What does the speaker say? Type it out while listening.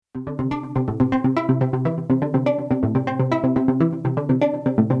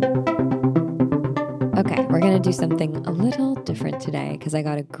Okay, we're going to do something a little different today because I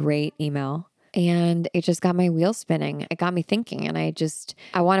got a great email and it just got my wheels spinning. It got me thinking, and I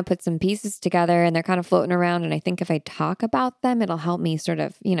want to put some pieces together and they're kind of floating around. And I think if I talk about them, it'll help me sort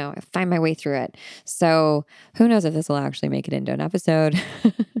of, find my way through it. So who knows if this will actually make it into an episode?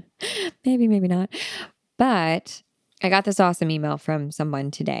 Maybe, maybe not. But I got this awesome email from someone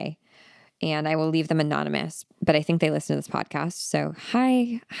today. And I will leave them anonymous, but I think they listen to this podcast. So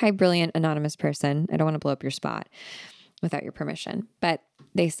hi, brilliant anonymous person. I don't want to blow up your spot without your permission. But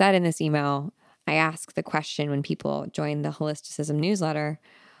they said in this email, I ask the question when people join the Holisticism newsletter,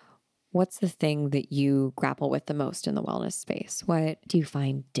 what's the thing that you grapple with the most in the wellness space? What do you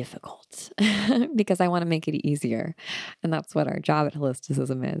find difficult? Because I want to make it easier. And that's what our job at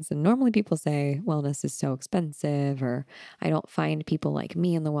Holisticism is. And normally people say wellness is so expensive, or I don't find people like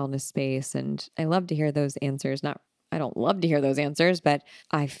me in the wellness space. And I love to hear those answers. I don't love to hear those answers, but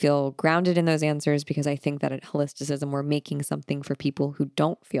I feel grounded in those answers because I think that at Holisticism, we're making something for people who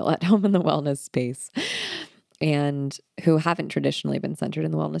don't feel at home in the wellness space and who haven't traditionally been centered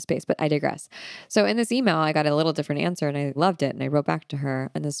in the wellness space, but I digress. So in this email, I got a little different answer and I loved it. And I wrote back to her,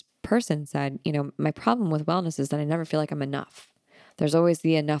 and this person said, my problem with wellness is that I never feel like I'm enough. There's always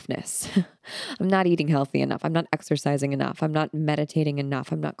the enoughness. I'm not eating healthy enough. I'm not exercising enough. I'm not meditating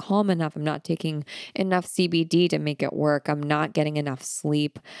enough. I'm not calm enough. I'm not taking enough CBD to make it work. I'm not getting enough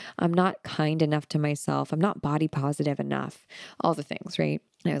sleep. I'm not kind enough to myself. I'm not body positive enough. All the things, right?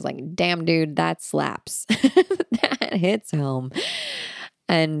 And I was like, damn, dude, that slaps. That hits home.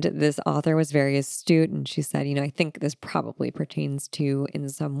 And this author was very astute. And she said, I think this probably pertains to, in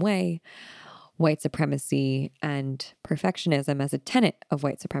some way, white supremacy and perfectionism as a tenet of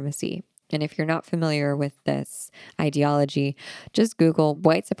white supremacy. And if you're not familiar with this ideology, just Google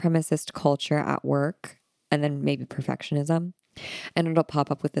white supremacist culture at work and then maybe perfectionism. And it'll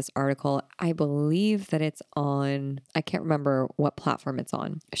pop up with this article. I believe that it's on, I can't remember what platform it's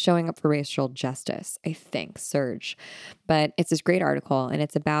on, Showing Up for Racial Justice, I think, Surge. But it's this great article, and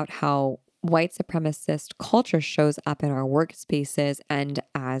it's about how white supremacist culture shows up in our workspaces and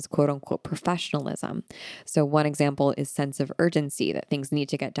as quote unquote professionalism. So one example is sense of urgency, that things need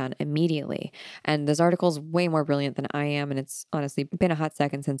to get done immediately. And this article is way more brilliant than I am. And it's honestly been a hot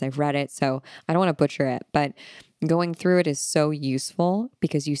second since I've read it, so I don't want to butcher it, but going through it is so useful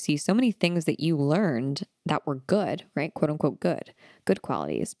because you see so many things that you learned that were good, right? Quote unquote good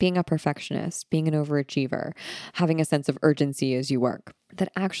qualities, being a perfectionist, being an overachiever, having a sense of urgency as you work,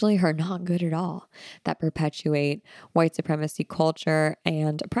 that actually are not good at all, that perpetuate white supremacy culture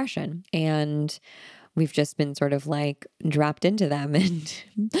and oppression. And we've just been sort of like dropped into them and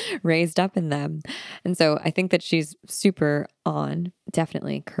raised up in them. And so I think that she's super on,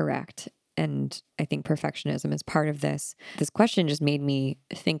 definitely correct. And I think perfectionism is part of this. This question just made me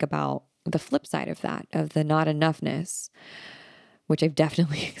think about the flip side of that, of the not enoughness, which I've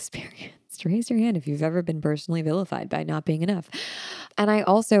definitely experienced. Raise your hand if you've ever been personally vilified by not being enough. And I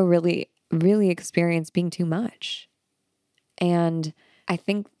also really, really experienced being too much. And I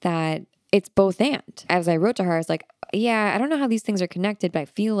think that it's both and. As I wrote to her, I was like, yeah, I don't know how these things are connected, but I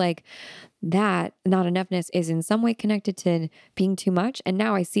feel like that not enoughness is in some way connected to being too much. And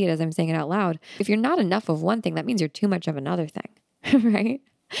now I see it as I'm saying it out loud. If you're not enough of one thing, that means you're too much of another thing, right?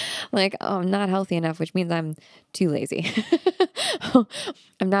 Like, oh, I'm not healthy enough, which means I'm too lazy.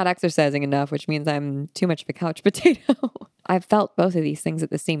 I'm not exercising enough, which means I'm too much of a couch potato. I've felt both of these things at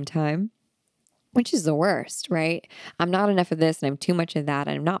the same time, which is the worst, right? I'm not enough of this and I'm too much of that,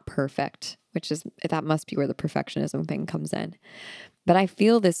 and I'm not perfect, that must be where the perfectionism thing comes in. But I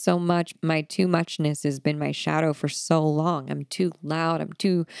feel this so much. My too muchness has been my shadow for so long. I'm too loud. I'm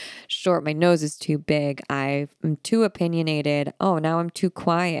too short. My nose is too big. I'm too opinionated. Oh, now I'm too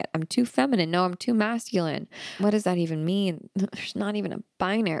quiet. I'm too feminine. No, I'm too masculine. What does that even mean? There's not even a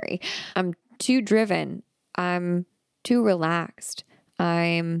binary. I'm too driven. I'm too relaxed.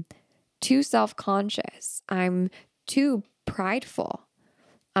 I'm too self-conscious. I'm too prideful.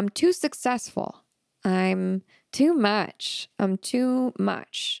 I'm too successful. I'm too much. I'm too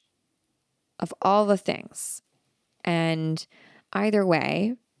much of all the things. And either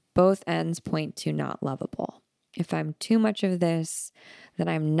way, both ends point to not lovable. If I'm too much of this, then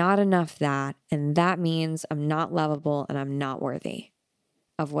I'm not enough that. And that means I'm not lovable and I'm not worthy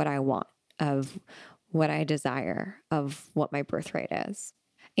of what I want, of what I desire, of what my birthright is.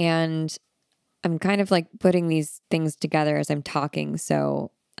 And I'm kind of like putting these things together as I'm talking.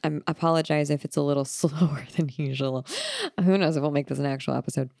 So I apologize if it's a little slower than usual. Who knows if we'll make this an actual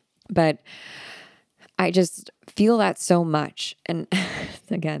episode. But I just feel that so much. And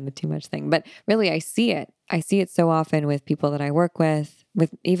again, the too much thing, but really I see it. I see it so often with people that I work with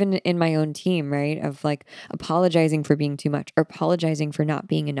even in my own team, right? Of like apologizing for being too much or apologizing for not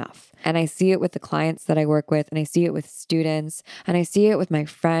being enough. And I see it with the clients that I work with, and I see it with students, and I see it with my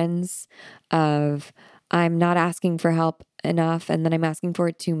friends of I'm not asking for help enough, and then I'm asking for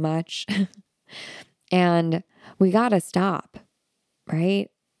it too much. And we got to stop, right?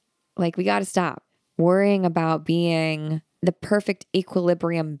 Like we got to stop worrying about being the perfect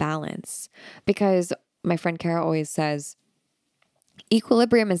equilibrium balance, because my friend Kara always says,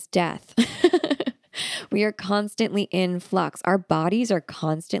 equilibrium is death. We are constantly in flux. Our bodies are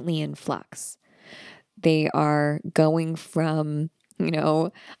constantly in flux. They are going from, I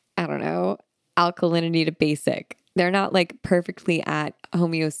don't know, alkalinity to basic. They're not like perfectly at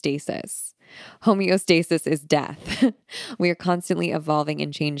homeostasis. Homeostasis is death. We are constantly evolving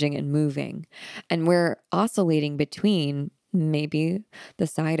and changing and moving. And we're oscillating between maybe the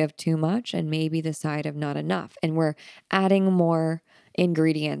side of too much and maybe the side of not enough. And we're adding more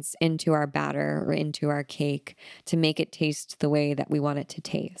ingredients into our batter or into our cake to make it taste the way that we want it to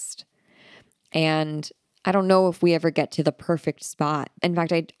taste. And I don't know if we ever get to the perfect spot. In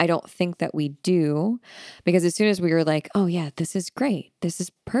fact, I don't think that we do, because as soon as we were like, oh yeah, this is great, this is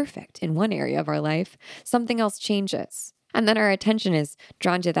perfect in one area of our life, something else changes. And then our attention is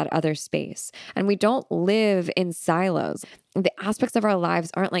drawn to that other space. And we don't live in silos. The aspects of our lives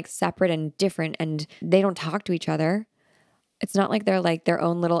aren't like separate and different, and they don't talk to each other. It's not like they're like their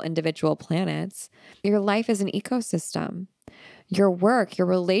own little individual planets. Your life is an ecosystem. Your work, your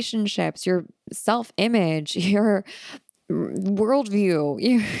relationships, your self-image, your worldview,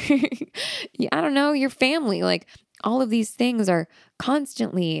 I don't know, your family, like all of these things are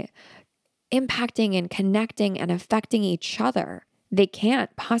constantly impacting and connecting and affecting each other. They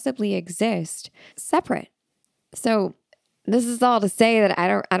can't possibly exist separate. So this is all to say that I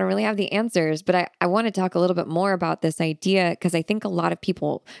don't really have the answers, but I want to talk a little bit more about this idea, because I think a lot of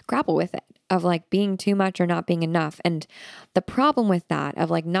people grapple with it, of like being too much or not being enough. And the problem with that, of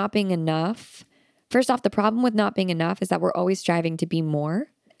like not being enough, first off, the problem with not being enough is that we're always striving to be more.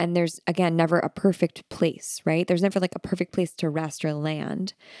 And there's, again, never a perfect place, right? There's never like a perfect place to rest or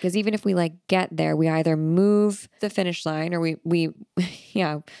land. Because even if we like get there, we either move the finish line, or we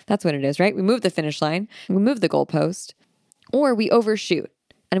yeah, that's what it is, right? We move the finish line, we move the goalpost, or we overshoot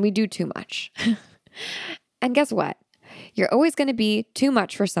and we do too much. And guess what? You're always going to be too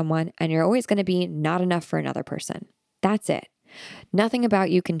much for someone, and you're always going to be not enough for another person. That's it. Nothing about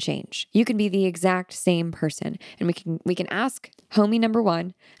you can change. You can be the exact same person. And we can ask homie number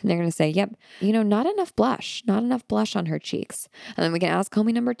one, and they're going to say, yep, not enough blush on her cheeks. And then we can ask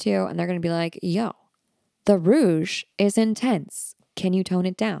homie number two, and they're going to be like, yo, the rouge is intense. Can you tone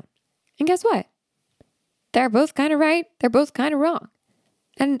it down? And guess what? They're both kind of right. They're both kind of wrong.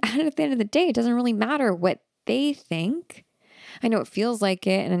 And at the end of the day, it doesn't really matter what they think. I know it feels like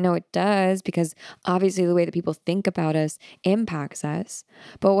it, and I know it does, because obviously the way that people think about us impacts us.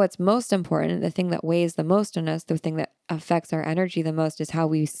 But what's most important, the thing that weighs the most on us, the thing that affects our energy the most, is how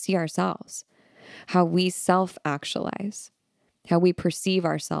we see ourselves, how we self-actualize, how we perceive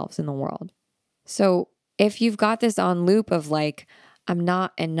ourselves in the world. So if you've got this on loop of like, I'm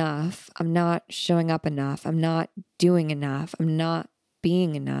not enough, I'm not showing up enough, I'm not doing enough, I'm not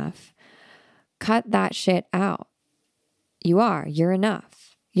being enough, cut that shit out. You're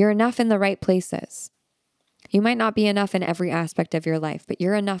enough. You're enough in the right places. You might not be enough in every aspect of your life, but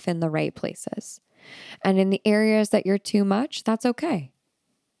you're enough in the right places. And in the areas that you're too much, that's okay.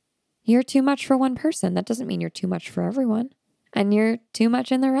 You're too much for one person. That doesn't mean you're too much for everyone. And you're too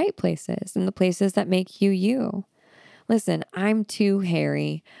much in the right places, in the places that make you you. Listen, I'm too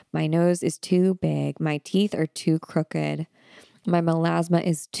hairy. My nose is too big. My teeth are too crooked. My melasma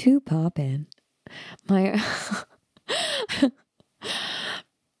is too poppin'.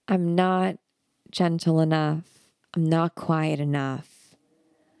 I'm not gentle enough. I'm not quiet enough.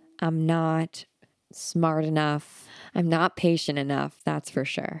 I'm not smart enough. I'm not patient enough, that's for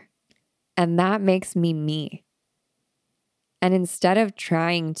sure. And that makes me me. And instead of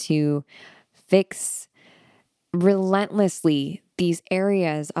trying to fix relentlessly these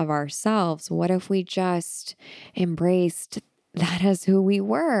areas of ourselves, what if we just embraced that as who we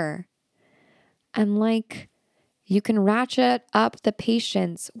were? And like, you can ratchet up the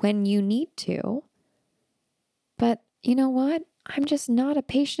patience when you need to. But you know what? I'm just not a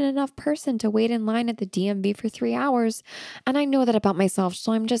patient enough person to wait in line at the DMV for 3 hours. And I know that about myself,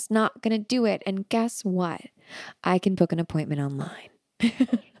 so I'm just not going to do it. And guess what? I can book an appointment online.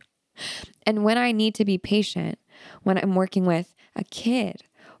 And when I need to be patient, when I'm working with a kid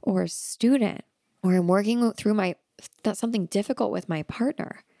or a student or I'm working through something difficult with my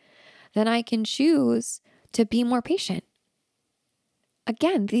partner, then I can choose to be more patient.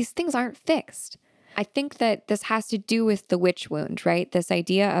 Again, these things aren't fixed. I think that this has to do with the witch wound, right? This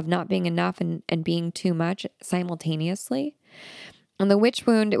idea of not being enough and being too much simultaneously. And the witch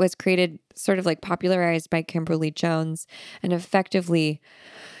wound, it was created, sort of like popularized by Kimberly Jones. And effectively,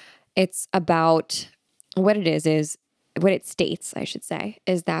 it's about what it is what it states, I should say,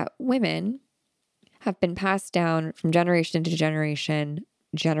 is that women have been passed down from generation to generation,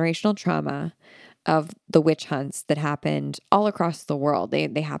 generational trauma of the witch hunts that happened all across the world. They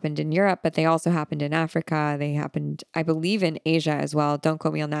happened in Europe, but they also happened in Africa. They happened, I believe, in Asia as well. Don't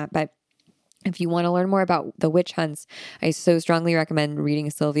quote me on that. But if you want to learn more about the witch hunts, I so strongly recommend reading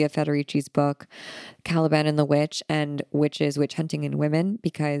Sylvia Federici's book, Caliban and the Witch, and Witches, Witch Hunting in Women,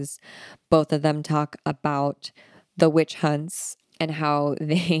 because both of them talk about the witch hunts and how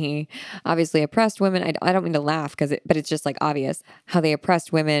they obviously oppressed women. I don't mean to laugh but it's just like obvious how they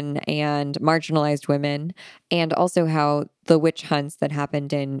oppressed women and marginalized women, and also how the witch hunts that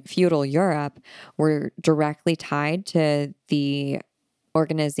happened in feudal Europe were directly tied to the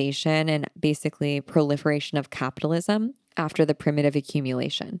organization and basically proliferation of capitalism after the primitive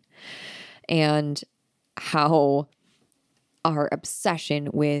accumulation, and how our obsession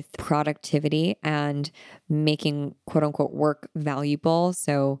with productivity and making quote unquote work valuable.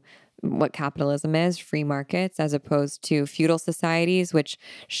 So what capitalism is, free markets, as opposed to feudal societies, which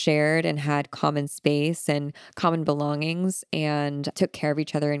shared and had common space and common belongings and took care of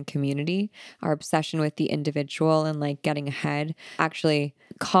each other in community. Our obsession with the individual and like getting ahead actually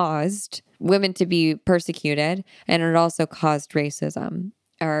caused women to be persecuted, and it also caused racism.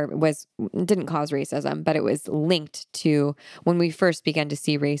 Didn't cause racism, but it was linked to when we first began to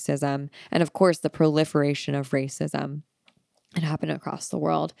see racism. And of course, the proliferation of racism. It happened across the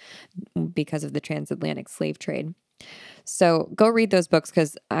world because of the transatlantic slave trade. So go read those books,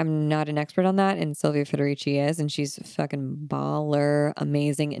 because I'm not an expert on that, and Sylvia Federici is, and she's a fucking baller,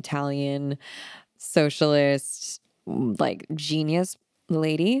 amazing Italian socialist, like genius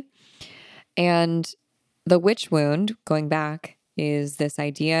lady. And the witch wound, going back, is this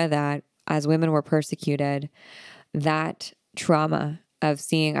idea that as women were persecuted, that trauma of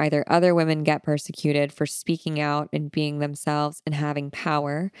seeing either other women get persecuted for speaking out and being themselves and having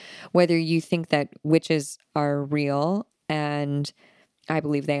power, whether you think that witches are real, and I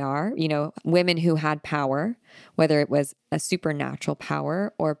believe they are, women who had power, whether it was a supernatural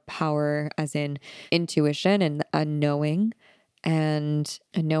power or power as in intuition and a knowing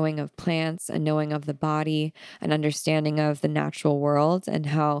of plants, a knowing of the body, an understanding of the natural world and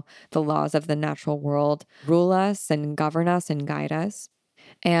how the laws of the natural world rule us and govern us and guide us.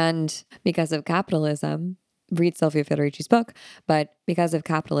 And because of capitalism, read Sylvia Federici's book, but because of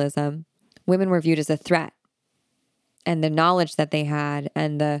capitalism, women were viewed as a threat. And the knowledge that they had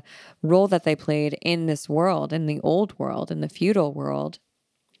and the role that they played in this world, in the old world, in the feudal world,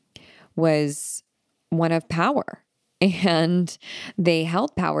 was one of power. And they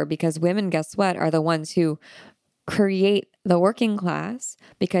held power because women, guess what, are the ones who create the working class,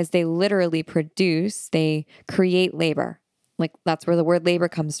 because they literally they create labor. Like that's where the word labor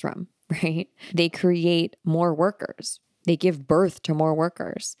comes from, right? They create more workers. They give birth to more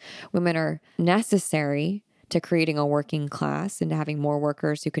workers. Women are necessary to creating a working class and to having more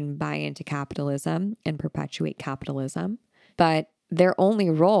workers who can buy into capitalism and perpetuate capitalism. But their only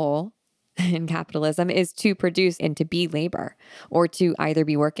role in capitalism is to produce and to be labor, or to either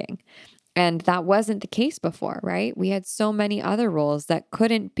be working. And that wasn't the case before, right? We had so many other roles that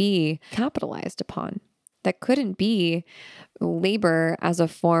couldn't be capitalized upon, that couldn't be labor as a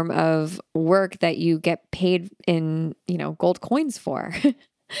form of work that you get paid in, gold coins for.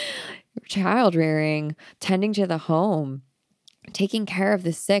 Child rearing, tending to the home, taking care of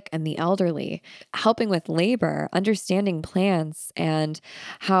the sick and the elderly, helping with labor, understanding plants and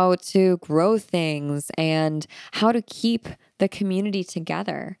how to grow things and how to keep the community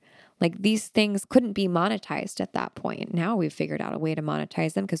together. Like these things couldn't be monetized at that point. Now we've figured out a way to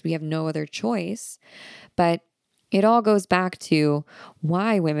monetize them because we have no other choice. But it all goes back to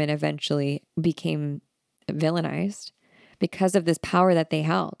why women eventually became villainized, because of this power that they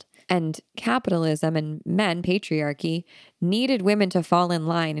held. And capitalism and men, patriarchy, needed women to fall in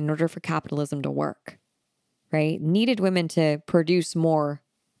line in order for capitalism to work, right? Needed women to produce more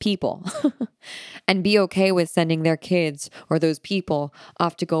people and be okay with sending their kids or those people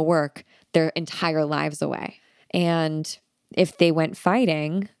off to go work their entire lives away. And if they went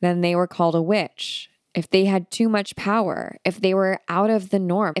fighting, then they were called a witch. If they had too much power, if they were out of the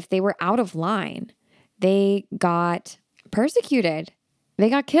norm, if they were out of line, they got persecuted. They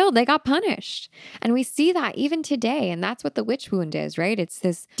got killed. They got punished. And we see that even today. And that's what the witch wound is, right? It's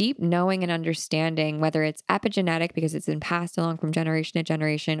this deep knowing and understanding, whether it's epigenetic because it's been passed along from generation to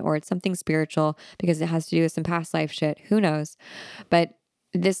generation, or it's something spiritual because it has to do with some past life shit. Who knows? But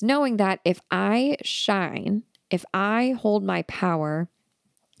this knowing that if I shine, if I hold my power,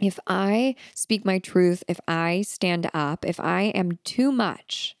 if I speak my truth, if I stand up, if I am too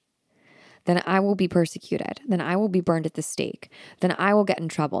much, then I will be persecuted. Then I will be burned at the stake. Then I will get in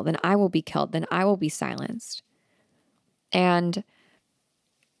trouble. Then I will be killed. Then I will be silenced. And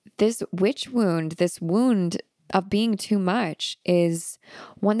this witch wound, this wound of being too much, is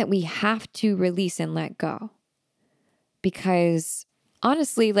one that we have to release and let go. Because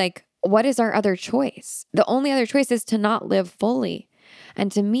honestly, like, what is our other choice? The only other choice is to not live fully.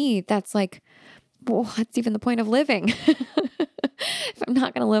 And to me, that's like, well, what's even the point of living if I'm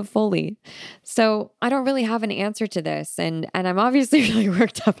not going to live fully? So I don't really have an answer to this. And I'm obviously really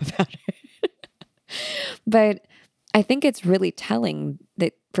worked up about it. But I think it's really telling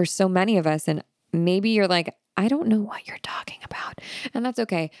that for so many of us, and maybe you're like, I don't know what you're talking about. And that's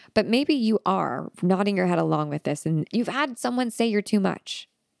okay. But maybe you are nodding your head along with this, and you've had someone say you're too much.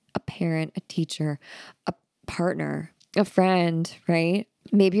 A parent, a teacher, a partner, a friend, right?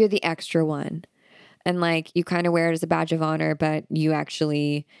 Maybe you're the extra one. And like, you kind of wear it as a badge of honor, but you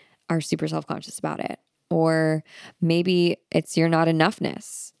actually are super self-conscious about it. Or maybe it's you're not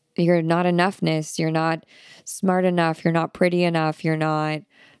enoughness. You're not enoughness. You're not smart enough. You're not pretty enough. You're not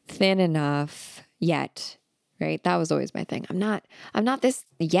thin enough yet, right? That was always my thing. I'm not this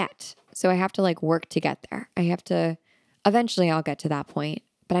yet. So I have to like work to get there. Eventually I'll get to that point,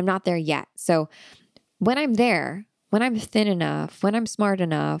 but I'm not there yet. So when I'm there, when I'm thin enough, when I'm smart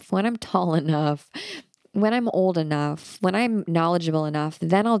enough, when I'm tall enough, when I'm old enough, when I'm knowledgeable enough,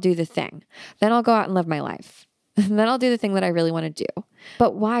 then I'll do the thing. Then I'll go out and live my life. And then I'll do the thing that I really want to do.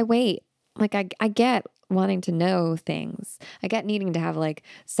 But why wait? Like I get wanting to know things. I get needing to have like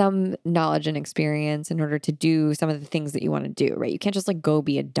some knowledge and experience in order to do some of the things that you want to do, right? You can't just like go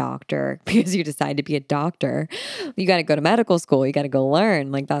be a doctor because you decide to be a doctor. You got to go to medical school. You got to go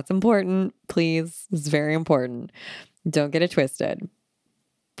learn. Like, that's important. Please. It's very important. Don't get it twisted.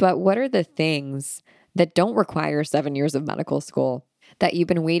 But what are the things that don't require 7 years of medical school that you've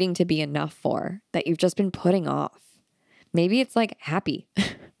been waiting to be enough for, that you've just been putting off? Maybe it's like happy.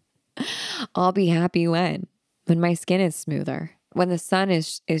 I'll be happy when my skin is smoother, when the sun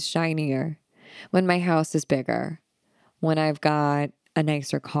is shinier, when my house is bigger, when I've got a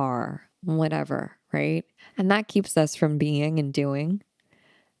nicer car, whatever, right? And that keeps us from being and doing.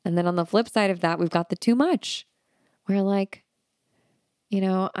 And then on the flip side of that, we've got the too much. We're like,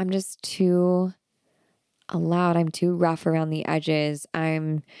 I'm just too loud. I'm too rough around the edges.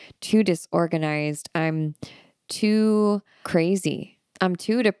 I'm too disorganized. I'm too crazy. I'm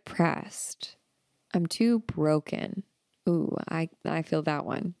too depressed. I'm too broken. Ooh, I feel that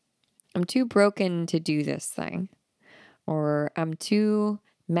one. I'm too broken to do this thing. Or I'm too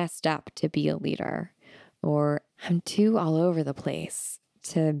messed up to be a leader. Or I'm too all over the place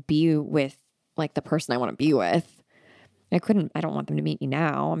to be with like the person I want to be with. I don't want them to meet me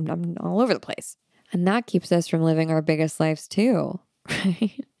now. I'm all over the place. And that keeps us from living our biggest lives too,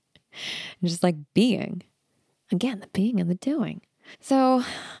 right? And just like being. Again, the being and the doing. So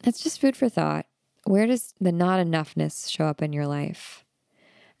that's just food for thought. Where does the not enoughness show up in your life?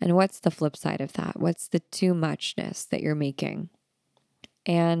 And what's the flip side of that? What's the too muchness that you're making?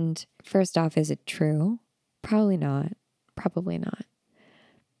 And first off, is it true? Probably not. Probably not.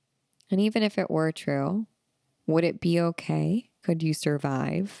 And even if it were true, would it be okay? Could you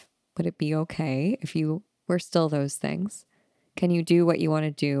survive? Would it be okay if you were still those things? Can you do what you want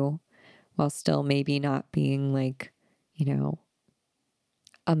to do while still maybe not being like,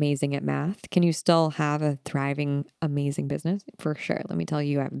 amazing at math? Can you still have a thriving, amazing business? For sure. Let me tell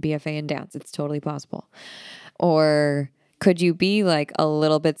you, I have a BFA in dance. It's totally possible. Or could you be like a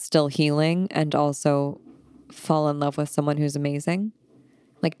little bit still healing and also fall in love with someone who's amazing?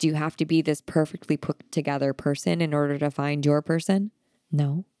 Like, do you have to be this perfectly put together person in order to find your person?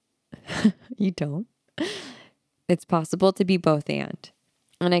 No, you don't. It's possible to be both and.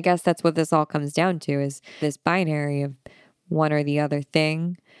 And I guess that's what this all comes down to, is this binary of one or the other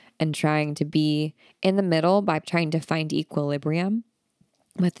thing, and trying to be in the middle by trying to find equilibrium.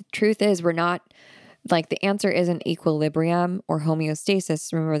 But the truth is, we're not, like, the answer isn't equilibrium or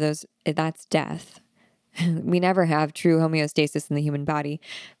homeostasis. Remember, that's death. We never have true homeostasis in the human body.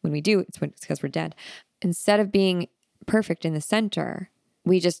 When we do, it's because we're dead. Instead of being perfect in the center,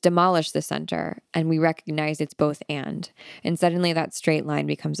 we just demolish the center and we recognize it's both and suddenly that straight line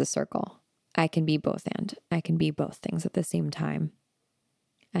becomes a circle. I can be both and. I can be both things at the same time.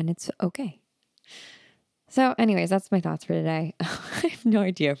 and it's okay. So anyways, that's my thoughts for today. I have no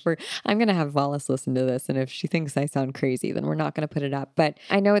idea I'm going to have Wallace listen to this. And if she thinks I sound crazy, then we're not going to put it up. But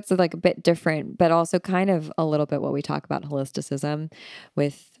I know it's like a bit different, but also kind of a little bit what we talk about holisticism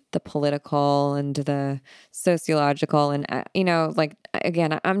with the political and the sociological. And, like,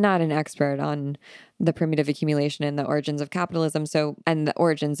 again, I'm not an expert on the primitive accumulation and the origins of capitalism. And the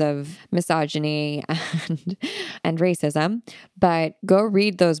origins of misogyny and racism, but go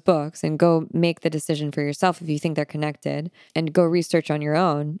read those books and go make the decision for yourself if you think they're connected, and go research on your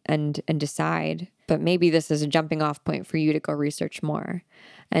own and decide. But maybe this is a jumping off point for you to go research more.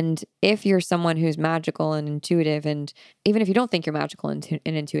 And if you're someone who's magical and intuitive, and even if you don't think you're magical and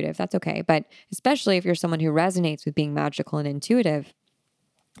intuitive, that's okay. But especially if you're someone who resonates with being magical and intuitive,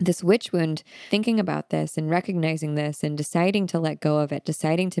 this witch wound, thinking about this and recognizing this and deciding to let go of it,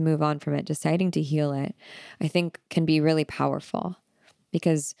 deciding to move on from it, deciding to heal it, I think can be really powerful,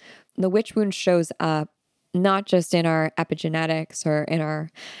 because the witch wound shows up not just in our epigenetics or in our,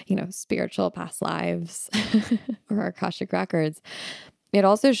 spiritual past lives or our Akashic records. It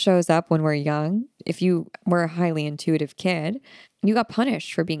also shows up when we're young. If you were a highly intuitive kid, you got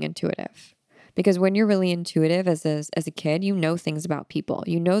punished for being intuitive. Because when you're really intuitive as a kid, you know things about people.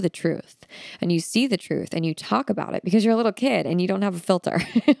 You know the truth, and you see the truth, and you talk about it because you're a little kid and you don't have a filter.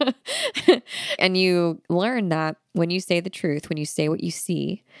 And you learn that when you say the truth, when you say what you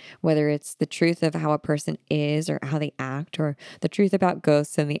see, whether it's the truth of how a person is or how they act, or the truth about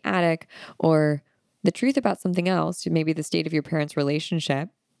ghosts in the attic, or the truth about something else, maybe the state of your parents' relationship,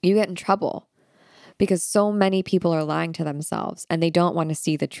 you get in trouble because so many people are lying to themselves and they don't want to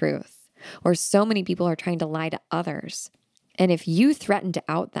see the truth. Or so many people are trying to lie to others. And if you threaten to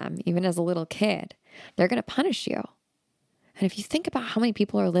out them, even as a little kid, they're going to punish you. And if you think about how many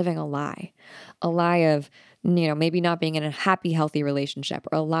people are living a lie of, maybe not being in a happy, healthy relationship,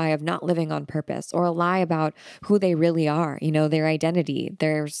 or a lie of not living on purpose, or a lie about who they really are, their identity,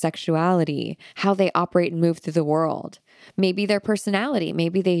 their sexuality, how they operate and move through the world. Maybe their personality,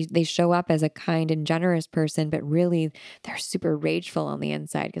 maybe they show up as a kind and generous person, but really they're super rageful on the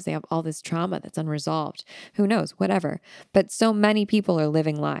inside because they have all this trauma that's unresolved. Who knows, whatever. But so many people are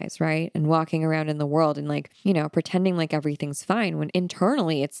living lies, right? And walking around in the world and pretending like everything's fine when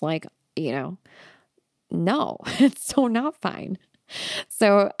internally it's like, no, it's so not fine.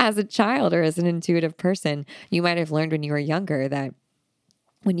 So as a child or as an intuitive person, you might have learned when you were younger that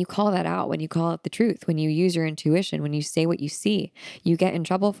when you call that out, when you call out the truth, when you use your intuition, when you say what you see, you get in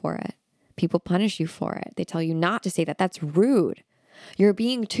trouble for it. People punish you for it. They tell you not to say that. That's rude. You're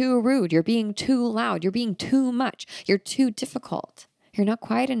being too rude. You're being too loud. You're being too much. You're too difficult. You're not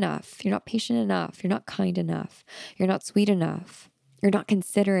quiet enough. You're not patient enough. You're not kind enough. You're not sweet enough. You're not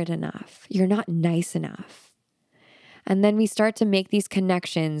considerate enough. You're not nice enough. And then we start to make these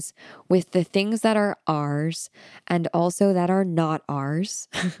connections with the things that are ours and also that are not ours.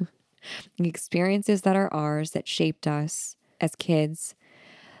 The experiences that are ours that shaped us as kids,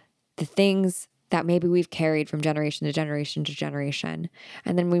 the things that maybe we've carried from generation to generation to generation.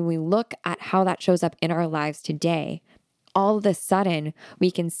 And then when we look at how that shows up in our lives today, all of a sudden we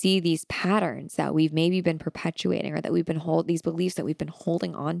can see these patterns that we've maybe been perpetuating, or that we've been these beliefs that we've been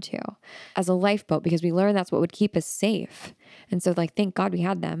holding on to as a lifeboat, because we learned that's what would keep us safe. And so thank God we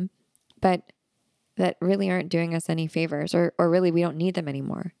had them, but that really aren't doing us any favors, or really we don't need them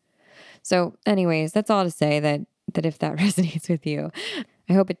anymore. So anyways, that's all to say that if that resonates with you,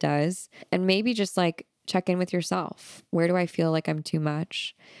 I hope it does. And maybe just check in with yourself. Where do I feel like I'm too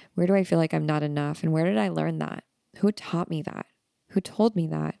much? Where do I feel like I'm not enough? And where did I learn that? Who taught me that? Who told me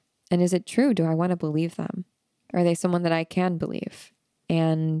that? And is it true? Do I want to believe them? Are they someone that I can believe?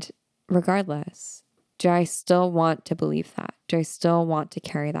 And regardless, do I still want to believe that? Do I still want to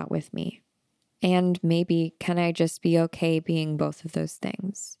carry that with me? And maybe can I just be okay being both of those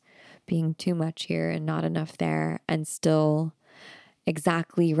things? Being too much here and not enough there, and still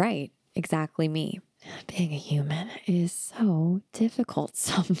exactly right, exactly me. Being a human is so difficult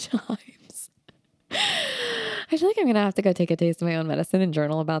sometimes. I feel like I'm going to have to go take a taste of my own medicine and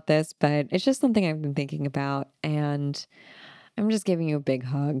journal about this, but it's just something I've been thinking about, and I'm just giving you a big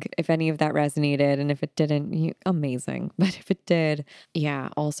hug. If any of that resonated, and if it didn't, amazing. But if it did, yeah,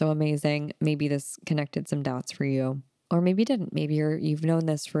 also amazing. Maybe this connected some dots for you. Or maybe it didn't. Maybe you've known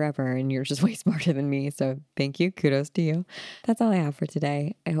this forever and you're just way smarter than me. So thank you. Kudos to you. That's all I have for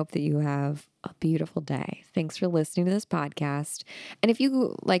today. I hope that you have a beautiful day. Thanks for listening to this podcast. And if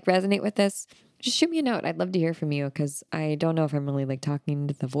you resonate with this, just shoot me a note. I'd love to hear from you because I don't know if I'm really like talking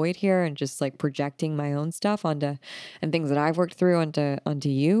to the void here and just like projecting my own stuff onto and things that I've worked through onto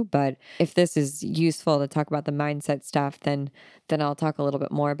you. But if this is useful to talk about the mindset stuff, then I'll talk a little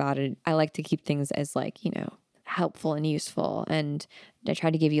bit more about it. I like to keep things as like, helpful and useful. And I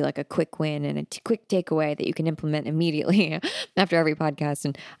try to give you like a quick win and a quick takeaway that you can implement immediately after every podcast.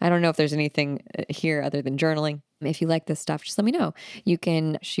 And I don't know if there's anything here other than journaling. If you like this stuff, just let me know. You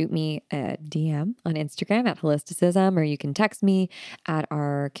can shoot me a DM on Instagram at Holisticism, or you can text me at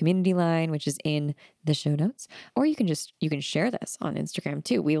our community line, which is in the show notes, or you can share this on Instagram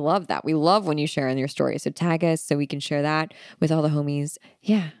too. We love that. We love when you share in your story. So tag us so we can share that with all the homies.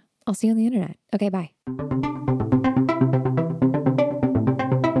 Yeah. I'll see you on the internet. Okay, bye.